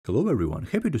Hello everyone,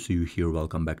 happy to see you here.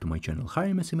 Welcome back to my channel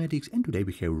Higher Mathematics, and today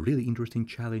we have a really interesting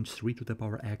challenge, 3 to the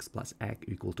power x plus x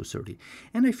equal to 30.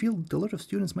 And I feel a lot of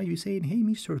students might be saying, hey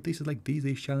mister, this is like the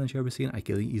easiest challenge I've ever seen. I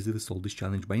can easily solve this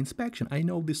challenge by inspection. I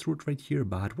know this route right here,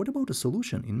 but what about a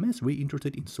solution? In math, we're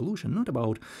interested in solution, not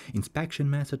about inspection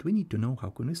method. We need to know how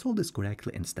can we solve this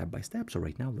correctly and step by step. So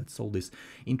right now, let's solve this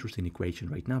interesting equation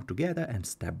right now together and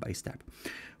step by step.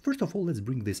 First of all, let's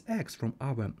bring this x from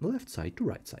our left side to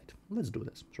right side. Let's do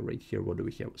this. So right here, what do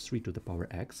we have? 3 to the power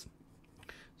x.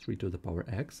 3 to the power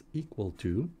x equal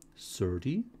to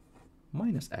 30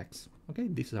 minus x. Okay,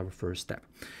 this is our first step.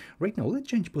 Right now, let's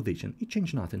change position. It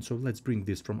changed nothing, so let's bring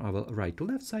this from our right to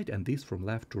left side and this from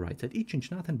left to right side. It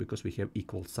changed nothing because we have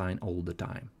equal sign all the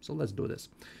time. So let's do this.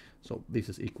 So this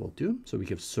is equal to, so we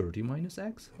have 30 minus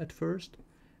x at first.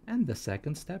 And the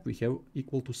second step, we have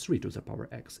equal to 3 to the power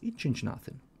x. It changed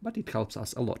nothing, but it helps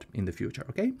us a lot in the future,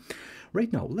 okay?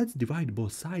 Right now, let's divide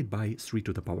both sides by 3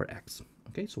 to the power x.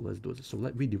 Okay, so let's do this. So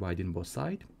we divide in both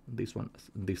sides, this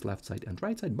left side and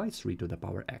right side, by 3 to the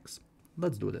power x.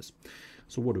 Let's do this.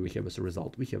 So what do we have as a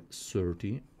result? We have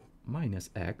 30 minus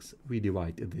x. We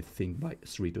divide this thing by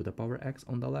 3 to the power x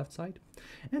on the left side.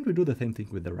 And we do the same thing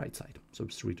with the right side. So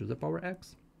 3 to the power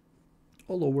x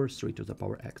all over 3 to the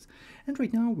power x. And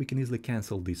right now we can easily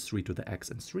cancel this 3 to the x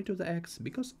and 3 to the x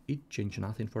because it changed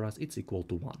nothing for us. It's equal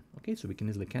to 1. Okay, so we can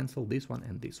easily cancel this one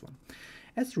and this one.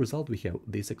 As a result, we have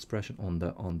this expression on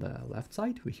the left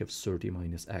side. We have 30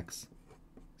 minus x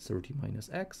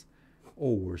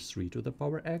over 3 to the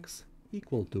power x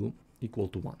equal to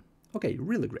 1. Okay,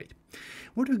 really great.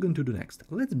 What are we going to do next?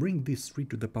 Let's bring this 3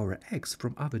 to the power x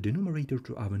from our denominator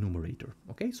to our numerator.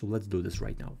 Okay, so let's do this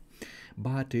right now.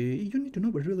 But you need to know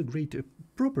a really great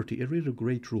property, a really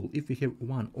great rule. If we have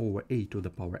 1 over a to the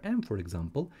power m, for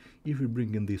example, if we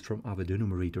bring in this from our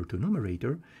denominator to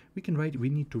numerator, we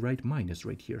need to write minus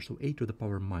right here. So a to the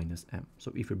power minus m.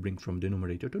 So if we bring from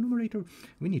denominator to numerator,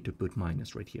 we need to put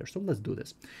minus right here. So let's do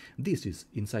this. This is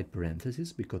inside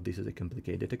parentheses because this is a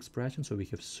complicated expression. So we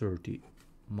have 30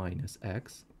 minus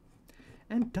x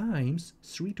and times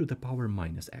 3 to the power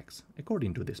minus x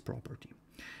according to this property.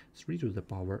 3 to the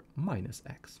power minus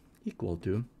x equal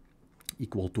to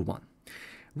 1.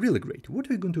 Really great. What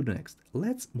are we going to do next?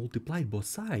 Let's multiply both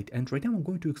sides, and right now I'm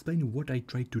going to explain you what I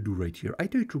tried to do right here. I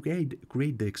tried to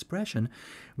create the expression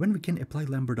when we can apply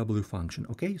Lambert W function.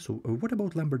 Okay, so what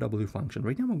about Lambert W function?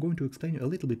 Right now I'm going to explain you a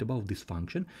little bit about this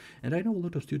function, and I know a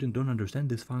lot of students don't understand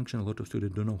this function, a lot of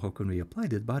students don't know how can we apply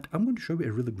it, but I'm going to show you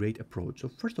a really great approach. So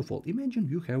first of all, imagine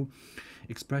you have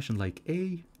expression like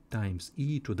a times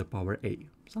e to the power a,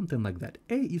 something like that.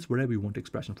 A is wherever you want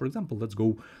expression. For example,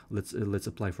 let's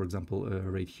apply, for example,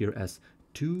 right here as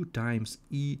 2 times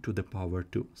e to the power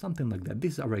 2, something like that.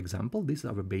 This is our example, this is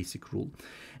our basic rule.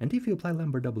 And if you apply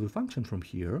Lambert W function from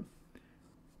here,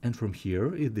 and from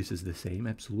here, this is the same,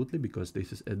 absolutely, because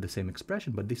this is the same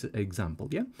expression, but this is an example,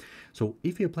 yeah? So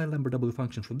if you apply Lambert W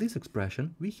function from this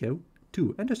expression, we have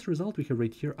 2, and as a result we have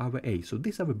right here our a. So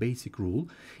this is our basic rule.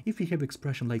 If we have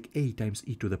expression like a times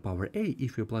e to the power a,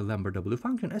 if you apply Lambert W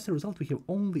function, as a result we have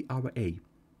only our a.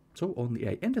 So only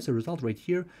a, and as a result right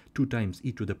here 2 times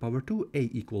e to the power 2, a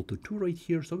equal to 2 right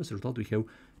here. So as a result we have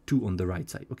 2 on the right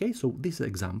side. Okay, so this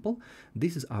example,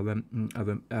 this is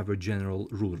our general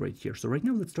rule right here. So right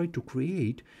now let's try to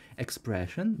create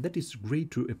expression that is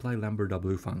great to apply Lambert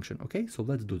W function. Okay, so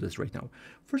let's do this right now.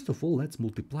 First of all, let's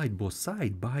multiply both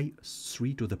sides by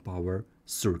 3 to the power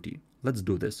 30. Let's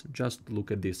do this. Just look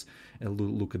at this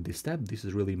step. This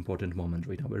is a really important moment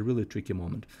right now, a really tricky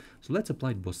moment. So let's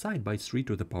apply both sides by 3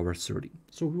 to the power 30.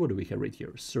 So what do we have right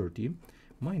here? 30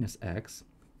 minus x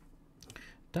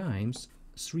times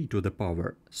 3 to the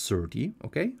power 30,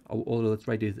 okay? Or let's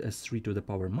write it as 3 to the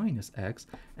power minus x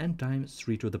and times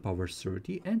 3 to the power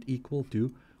 30 and equal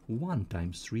to 1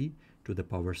 times 3 to the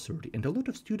power 30. And a lot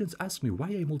of students ask me why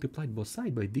I multiplied both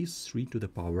sides by this 3 to the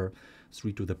power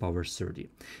 30.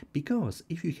 Because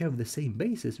if you have the same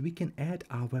basis, we can add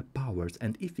our powers,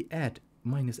 and if we add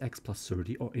minus x plus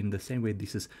 30, or in the same way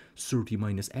this is 30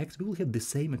 minus x, we will have the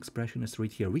same expression as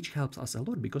right here, which helps us a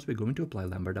lot because we're going to apply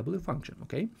Lambert W function,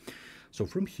 okay? So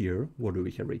from here, what do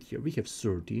we have right here? We have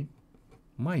 30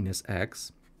 minus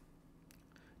x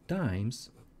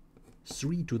times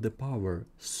 3 to the power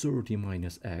 30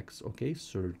 minus x, okay,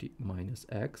 30 minus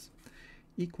x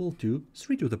equal to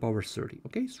 3 to the power 30,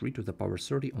 okay, 3 to the power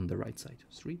 30 on the right side,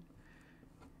 3.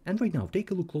 And right now,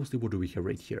 take a look closely, what do we have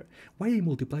right here? Why I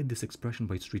multiplied this expression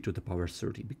by 3 to the power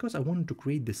 30? Because I wanted to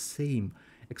create the same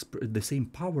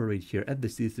power right here at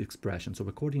this expression, so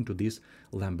according to this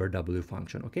Lambert W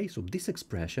function, okay? So this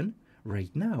expression right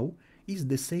now is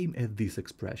the same as this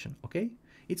expression, okay?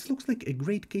 It looks like a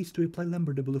great case to apply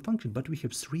Lambert W function, but we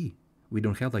have 3. We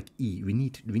don't have like e. We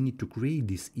need to create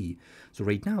this e. So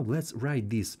right now, let's write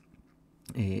this.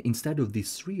 Instead of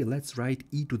this 3, let's write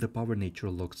e to the power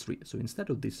natural log 3. So instead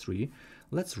of this 3,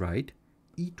 let's write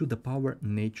e to the power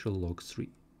natural log 3.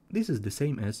 This is the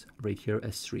same as right here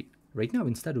as 3. Right now,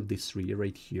 instead of this 3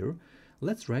 right here,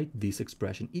 let's write this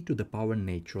expression e to the power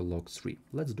natural log 3.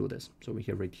 Let's do this. So we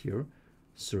have right here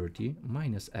 30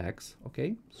 minus x,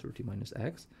 okay, 30 minus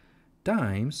x,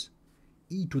 times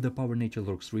e to the power natural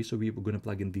log 3. So we're going to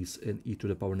plug in this e to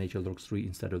the power natural log 3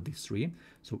 instead of this 3.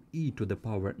 So e to the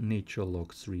power natural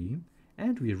log 3.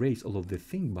 And we erase all of the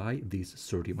thing by this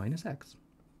 30 minus x.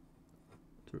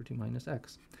 30 minus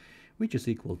x, which is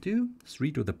equal to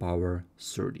 3 to the power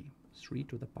 30. 3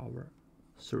 to the power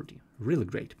 30. Really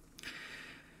great.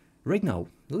 Right now,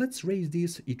 let's raise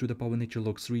this e to the power natural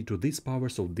log 3 to this power.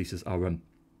 So this is our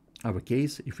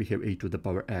case. If we have a to the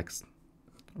power x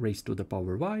raised to the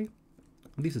power y,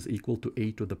 this is equal to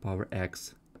a to the power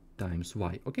x times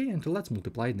y. Okay, and let's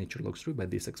multiply natural log 3 by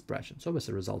this expression. So as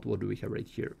a result, what do we have right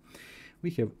here?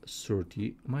 We have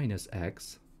 30 minus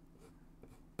x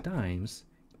times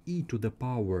e to the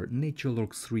power natural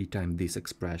log 3 times this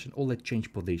expression. Or let's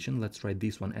change position. Let's write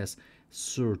this one as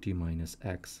 30 minus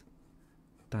x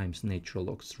times natural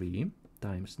log 3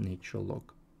 times natural log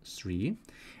 3,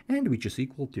 and which is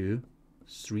equal to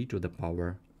 3 to the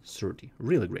power 30.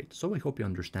 Really great. So I hope you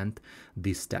understand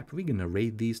this step. We're gonna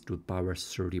raise this to the power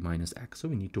 30 minus x. So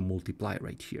we need to multiply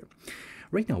right here.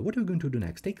 Right now, what are we going to do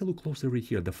next? Take a look closer right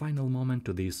here, the final moment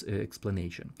to this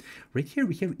explanation. Right here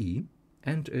we have e,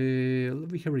 and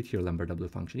we have right here Lambert W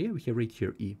function. Yeah, we have right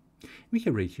here e. We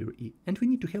have right here e, and we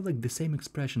need to have like the same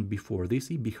expression before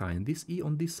this e, behind this e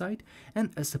on this side,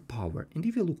 and as a power. And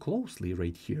if you look closely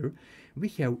right here, we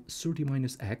have 30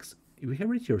 minus x. We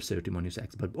have right here 30 minus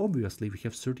x, but obviously we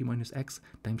have 30 minus x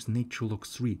times natural log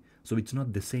 3. So it's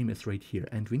not the same as right here,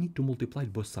 and we need to multiply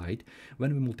both sides.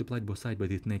 When we multiply both sides by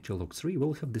this natural log 3,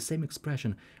 we'll have the same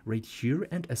expression right here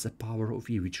and as a power of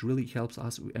e, which really helps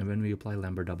us when we apply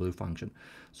Lambert W function.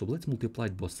 So let's multiply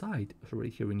both sides. So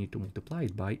right here we need to multiply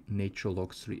it by natural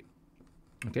log 3.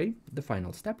 Okay, the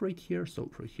final step right here. So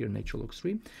for here natural log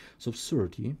 3. So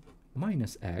 30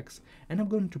 minus x, and I'm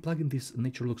going to plug in this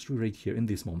natural log 3 right here in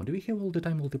this moment. We have all the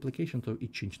time multiplication, so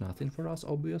it changed nothing for us,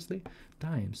 obviously,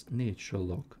 times natural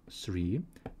log 3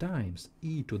 times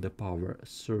e to the power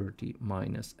 30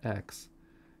 minus x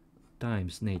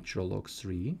times natural log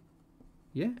 3,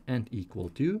 yeah, and equal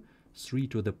to 3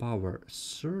 to the power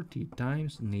 30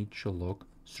 times natural log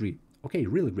 3. Okay,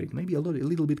 really great. Maybe a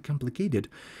little bit complicated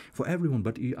for everyone,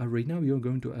 but right now you're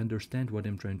going to understand what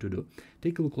I'm trying to do.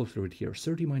 Take a look closer right here.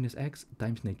 30 minus x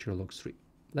times natural log 3.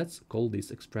 Let's call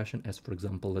this expression as, for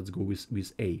example, let's go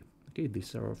with a. Okay,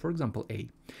 these are, for example, a.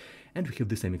 And we have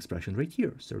the same expression right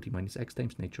here. 30 minus x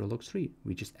times natural log 3,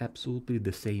 which is absolutely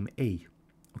the same a.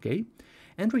 Okay,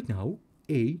 and right now,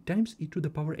 a times e to the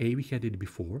power a, we had it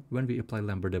before. When we apply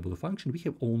Lambert W function, we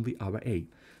have only our a.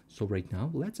 So right now,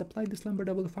 let's apply this Lambert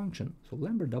W function. So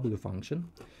Lambert W function,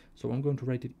 so I'm going to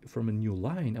write it from a new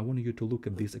line. I want you to look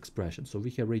at this expression. So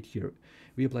we have right here,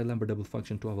 we apply Lambert W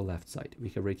function to our left side. We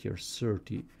have right here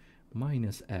 30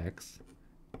 minus x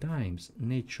times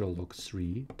natural log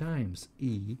 3 times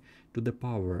e to the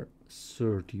power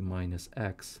 30 minus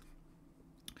x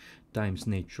times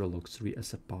natural log 3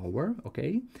 as a power,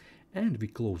 okay? And we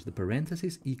close the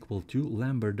parentheses equal to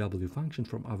Lambert W function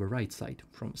from our right side,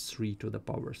 from 3 to the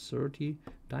power 30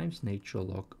 times natural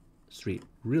log 3.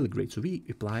 Really great. So we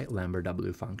apply Lambert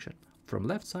W function from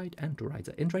left side and to right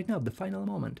side. And right now, the final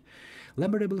moment,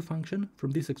 Lambert W function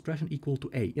from this expression equal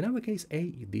to a. In our case,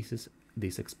 a, this is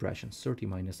this expression, 30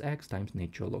 minus x times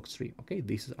natural log 3. Okay,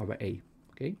 this is our a.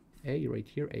 Okay, a right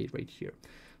here, a right here.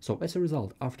 So as a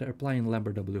result, after applying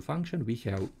Lambert W function, we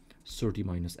have 30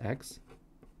 minus x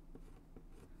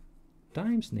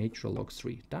times natural log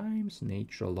 3 times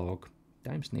natural log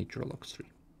 3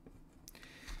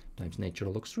 times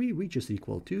natural log 3, which is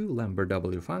equal to Lambert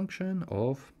W function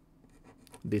of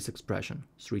this expression,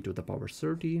 3 to the power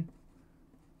 30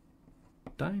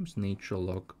 times natural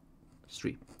log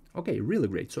 3. Okay, really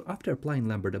great. So after applying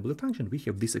Lambert W function, we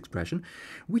have this expression,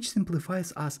 which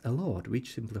simplifies us a lot,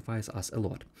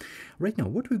 Right now,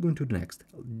 what we're going to do next,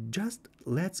 just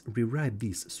let's rewrite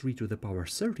this 3 to the power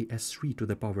 30 as 3 to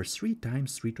the power 3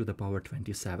 times 3 to the power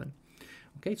 27.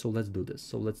 Okay, so let's do this.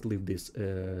 So let's leave this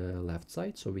left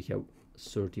side. So we have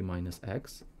 30 minus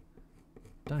x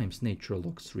times natural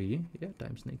log 3,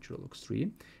 times natural log 3,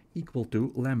 equal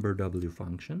to Lambert W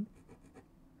function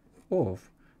of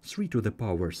 3 to the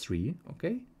power 3,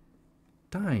 okay,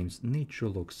 times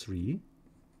natural log 3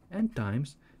 and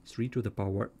times 3 to the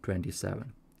power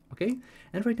 27. Okay,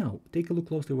 and right now take a look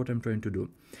closely what I'm trying to do.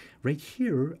 Right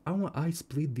here I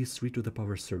split this 3 to the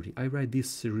power 30. I write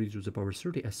this 3 to the power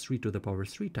 30 as 3 to the power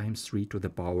 3 times 3 to the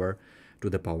power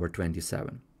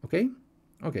 27.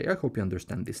 Okay, I hope you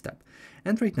understand this step.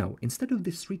 And right now, instead of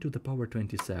this 3 to the power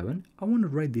 27, I want to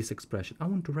write this expression. I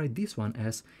want to write this one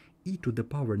as e to the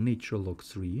power natural log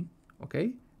 3,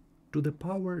 okay, to the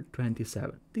power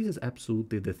 27. This is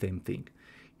absolutely the same thing.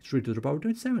 3 to the power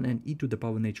 27 and e to the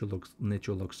power natural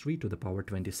log 3 to the power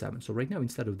 27. So right now,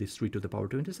 instead of this 3 to the power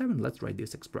 27, let's write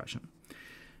this expression.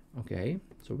 Okay,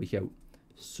 so we have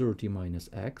 30 minus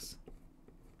x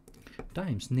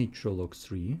times natural log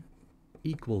 3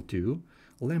 equal to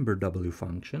Lambert W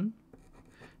function,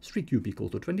 3 cube equal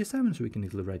to 27, so we can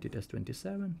easily write it as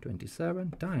 27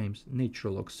 times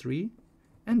natural log 3,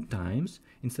 and times,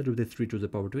 instead of the 3 to the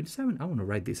power 27, I want to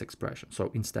write this expression.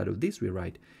 So instead of this, we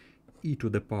write e to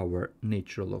the power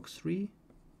natural log 3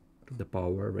 to the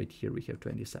power, right here we have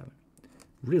 27.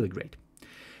 Really great.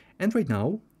 And right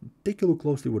now, take a look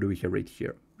closely what do we have right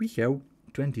here. We have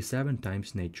 27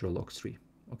 times natural log 3.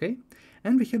 Okay,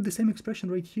 and we have the same expression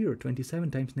right here,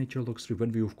 27 times natural log 3,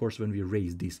 when we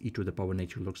raise this e to the power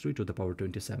natural log 3 to the power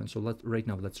 27. So right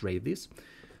now let's raise this.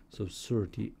 So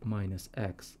 30 minus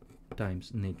x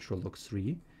times natural log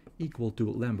 3 equal to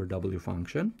Lambert W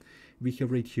function. We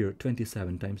have right here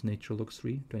 27 times natural log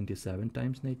 3, 27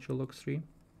 times natural log 3,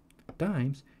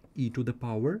 times e to the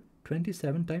power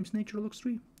 27 times natural log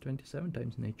 3, 27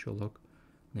 times natural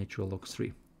log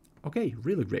 3. Okay,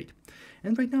 really great.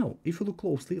 And right now, if you look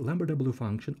closely, Lambert W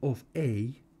function of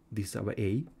a, this is our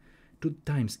a,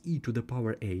 times e to the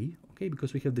power a, okay,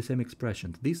 because we have the same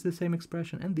expression. This is the same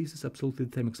expression, and this is absolutely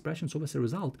the same expression. So as a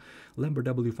result, Lambert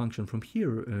W function from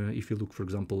here, if you look, for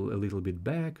example, a little bit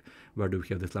back, where do we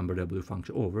have this Lambert W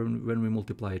function? Oh, when we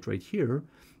multiply it right here,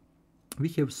 we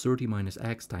have 30 minus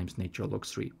x times natural log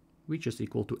 3, which is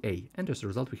equal to a. And as a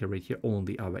result, we have right here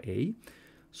only our a.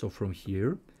 So from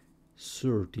here,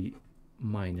 30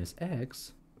 minus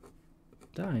x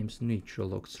times natural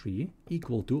log 3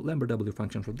 equal to Lambert W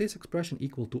function from this expression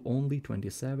equal to only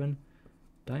 27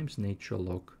 times natural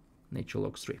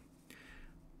log 3.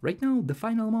 Right now, the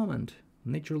final moment,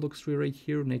 natural log 3 right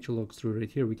here, natural log 3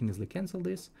 right here, we can easily cancel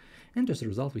this, and as a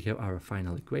result we have our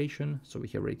final equation. So we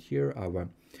have right here our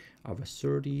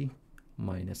 30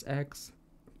 minus x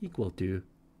equal to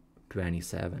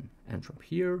 27, and from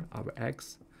here our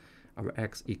x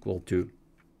equal to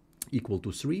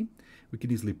 3. We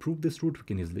can easily prove this root, we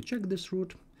can easily check this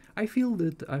root. I felt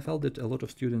that a lot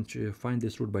of students find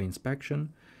this root by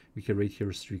inspection. We have right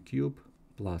here 3 cube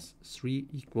plus 3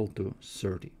 equal to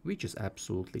 30, which is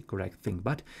absolutely correct thing.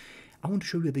 But I want to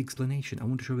show you the explanation. I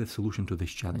want to show you the solution to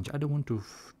this challenge. I don't want to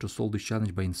solve this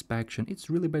challenge by inspection. It's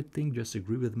really bad thing. Just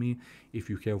agree with me. If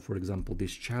you have, for example,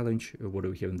 this challenge, what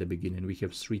do we have in the beginning? We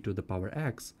have 3 to the power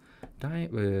x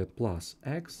plus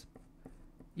x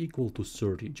equal to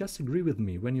 30. Just agree with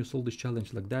me. When you solve this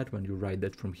challenge like that, when you write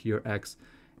that from here x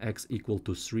equal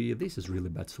to 3, this is really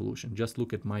bad solution. Just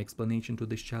look at my explanation to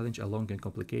this challenge, a long and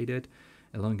complicated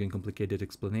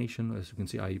explanation. As you can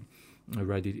see, I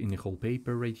write it in a whole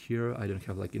paper right here. I don't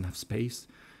have like enough space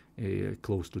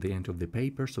close to the end of the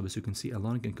paper. So as you can see, a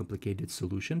long and complicated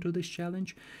solution to this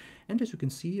challenge. And as you can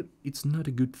see, it's not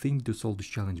a good thing to solve this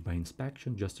challenge by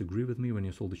inspection. Just agree with me, when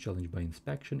you solve this challenge by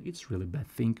inspection, it's really bad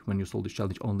thing when you solve this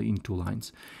challenge only in 2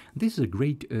 lines. This is a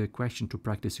great question to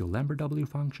practice your Lambert W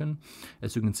function.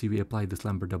 As you can see, we applied this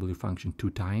Lambert W function 2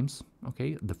 times,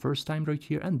 okay? The first time right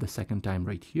here and the second time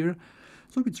right here.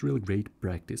 So it's really great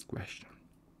practice question.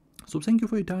 So thank you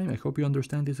for your time. I hope you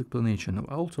understand this explanation.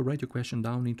 Also write your question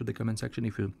down into the comment section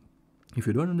if you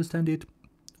don't understand it.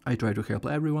 I try to help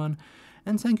everyone.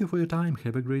 And thank you for your time.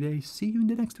 Have a great day. See you in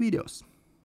the next videos.